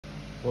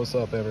What's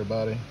up,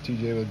 everybody?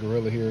 TJ with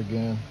Gorilla here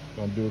again.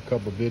 Gonna do a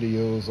couple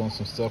videos on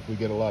some stuff we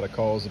get a lot of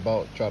calls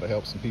about, try to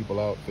help some people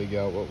out, figure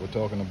out what we're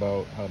talking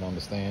about, how to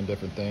understand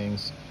different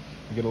things.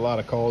 We get a lot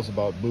of calls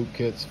about boot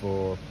kits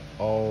for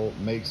all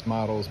makes,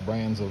 models,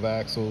 brands of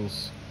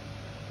axles,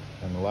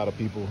 and a lot of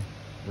people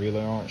really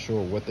aren't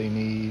sure what they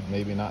need,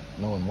 maybe not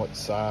knowing what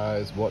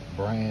size, what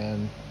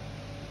brand.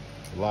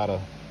 A lot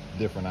of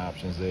different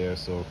options there.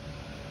 So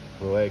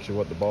we'll ask you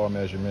what the bar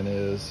measurement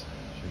is.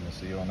 As you can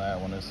see on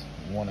that one, it's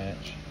 1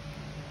 inch.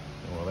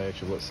 And we'll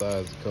ask you what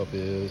size the cup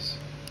is.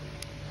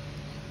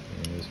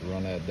 And just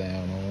run that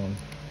down on.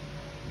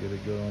 Get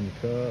it good on your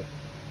cup.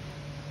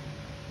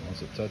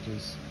 Once it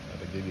touches,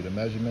 that'll give you the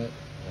measurement.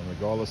 And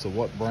regardless of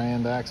what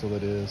brand axle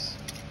it is,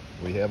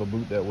 we have a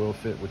boot that will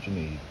fit what you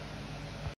need.